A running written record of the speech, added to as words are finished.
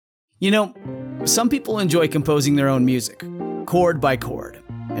You know, some people enjoy composing their own music, chord by chord,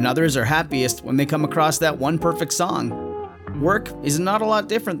 and others are happiest when they come across that one perfect song. Work is not a lot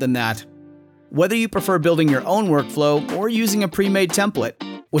different than that. Whether you prefer building your own workflow or using a pre-made template,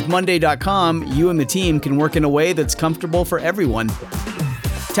 with Monday.com, you and the team can work in a way that's comfortable for everyone.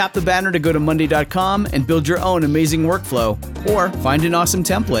 Tap the banner to go to Monday.com and build your own amazing workflow, or find an awesome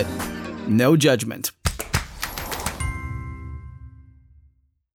template. No judgment.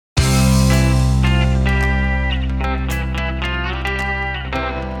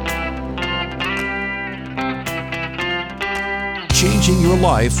 Changing your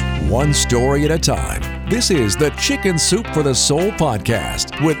life one story at a time. This is the Chicken Soup for the Soul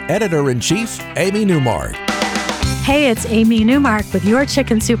podcast with Editor-in-Chief Amy Newmark. Hey, it's Amy Newmark with your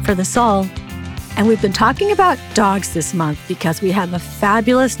Chicken Soup for the Soul. And we've been talking about dogs this month because we have a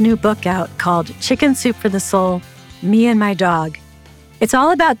fabulous new book out called Chicken Soup for the Soul, Me and My Dog. It's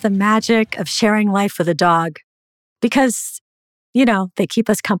all about the magic of sharing life with a dog because, they keep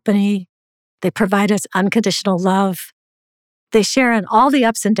us company. They provide us unconditional love. They share in all the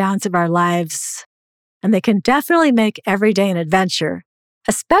ups and downs of our lives, and they can definitely make every day an adventure,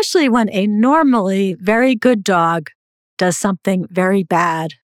 especially when a normally very good dog does something very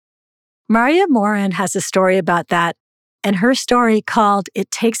bad. Maria Morin has a story about that, and her story called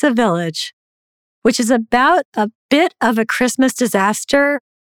It Takes a Village, which is about a bit of a Christmas disaster,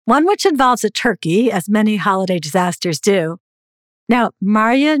 one which involves a turkey, as many holiday disasters do. Now,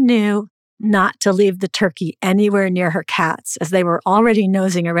 Maria knew not to leave the turkey anywhere near her cats, as they were already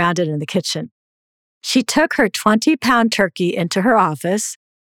nosing around it in the kitchen. She took her 20-pound turkey into her office,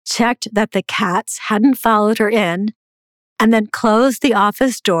 checked that the cats hadn't followed her in, and then closed the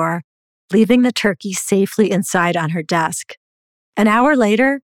office door, leaving the turkey safely inside on her desk. An hour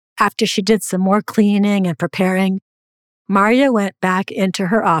later, after she did some more cleaning and preparing, Maria went back into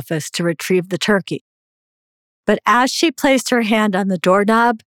her office to retrieve the turkey. But as she placed her hand on the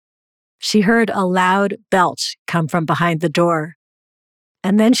doorknob, she heard a loud belch come from behind the door.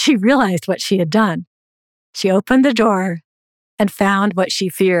 And then she realized what she had done. She opened the door and found what she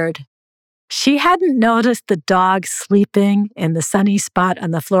feared. She hadn't noticed the dog sleeping in the sunny spot on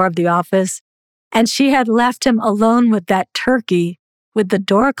the floor of the office, and she had left him alone with that turkey with the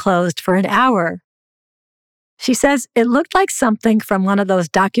door closed for an hour. She says it looked like something from one of those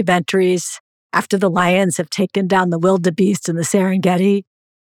documentaries after the lions have taken down the wildebeest in the Serengeti.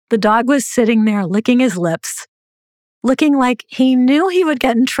 The dog was sitting there licking his lips, looking like he knew he would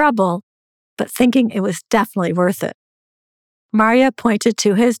get in trouble, but thinking it was definitely worth it. Maria pointed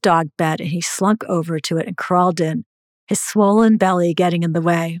to his dog bed and he slunk over to it and crawled in, his swollen belly getting in the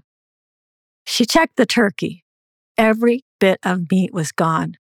way. She checked the turkey. Every bit of meat was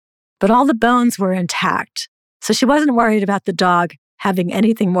gone, but all the bones were intact, so she wasn't worried about the dog having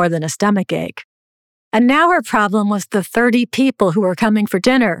anything more than a stomach ache. And now her problem was the 30 people who were coming for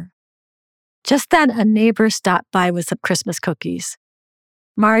dinner. Just then, a neighbor stopped by with some Christmas cookies.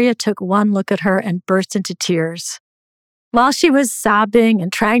 Maria took one look at her and burst into tears. While she was sobbing and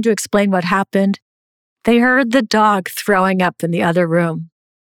trying to explain what happened, they heard the dog throwing up in the other room.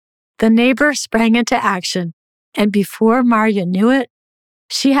 The neighbor sprang into action, and before Maria knew it,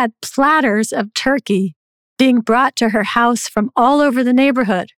 she had platters of turkey being brought to her house from all over the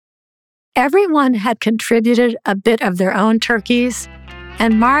neighborhood. Everyone had contributed a bit of their own turkeys,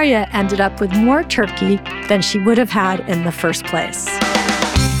 and Maria ended up with more turkey than she would have had in the first place.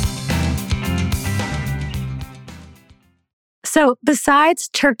 So, besides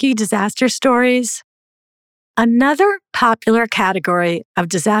turkey disaster stories, another popular category of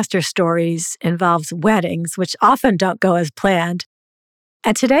disaster stories involves weddings, which often don't go as planned.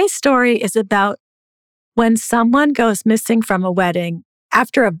 And today's story is about when someone goes missing from a wedding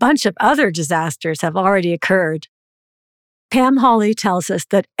after a bunch of other disasters have already occurred. Pam Hawley tells us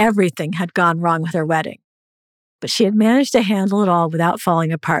that everything had gone wrong with her wedding, but she had managed to handle it all without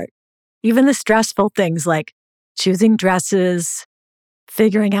falling apart. Even the stressful things like choosing dresses,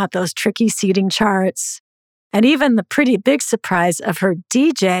 figuring out those tricky seating charts, and even the pretty big surprise of her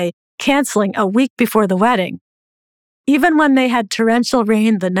DJ canceling a week before the wedding. Even when they had torrential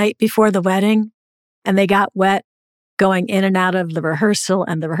rain the night before the wedding and they got wet, going in and out of the rehearsal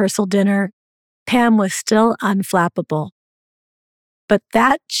and the rehearsal dinner, Pam was still unflappable. But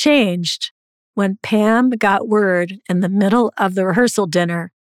that changed when Pam got word in the middle of the rehearsal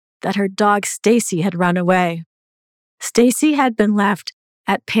dinner that her dog Stacy had run away. Stacy had been left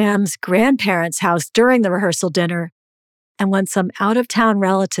at Pam's grandparents' house during the rehearsal dinner, and when some out-of-town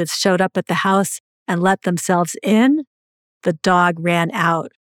relatives showed up at the house and let themselves in, the dog ran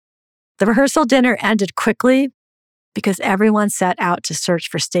out. The rehearsal dinner ended quickly, because everyone set out to search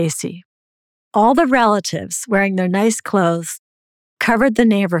for Stacy. All the relatives, wearing their nice clothes, covered the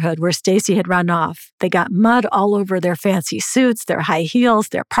neighborhood where Stacy had run off. They got mud all over their fancy suits, their high heels,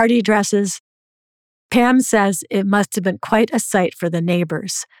 their party dresses. Pam says it must have been quite a sight for the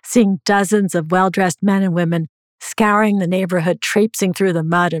neighbors, seeing dozens of well-dressed men and women scouring the neighborhood, traipsing through the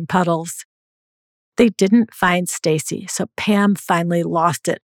mud and puddles. They didn't find Stacy, so Pam finally lost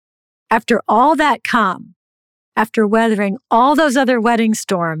it. After all that calm, after weathering all those other wedding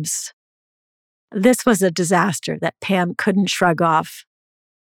storms, this was a disaster that Pam couldn't shrug off.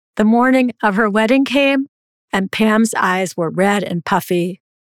 The morning of her wedding came, and Pam's eyes were red and puffy.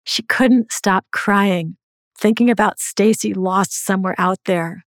 She couldn't stop crying, thinking about Stacy lost somewhere out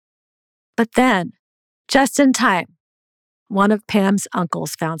there. But then, just in time, one of Pam's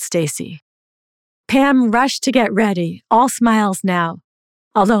uncles found Stacy. Pam rushed to get ready, all smiles now,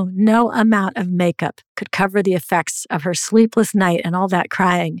 although no amount of makeup could cover the effects of her sleepless night and all that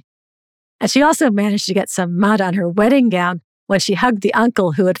crying. And she also managed to get some mud on her wedding gown when she hugged the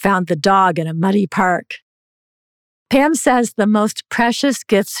uncle who had found the dog in a muddy park. Pam says the most precious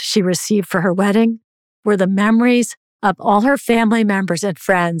gifts she received for her wedding were the memories of all her family members and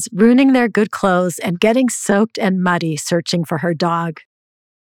friends ruining their good clothes and getting soaked and muddy searching for her dog.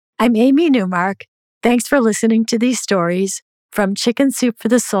 I'm Amy Newmark. Thanks for listening to these stories from Chicken Soup for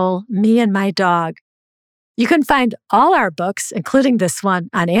the Soul, Me and My Dog. You can find all our books, including this one,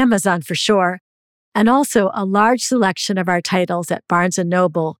 on Amazon for sure, and also a large selection of our titles at Barnes &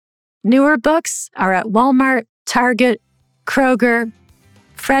 Noble. Newer books are at Walmart, Target, Kroger,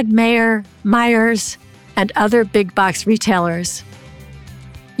 Fred Meyer, Myers, and other big box retailers.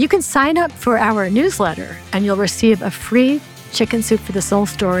 You can sign up for our newsletter and you'll receive a free Chicken Soup for the Soul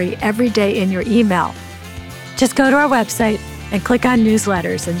story every day in your email. Just go to our website and click on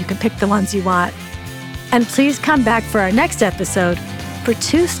newsletters and you can pick the ones you want. And please come back for our next episode for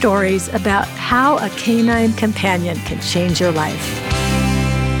 2 stories about how a canine companion can change your life.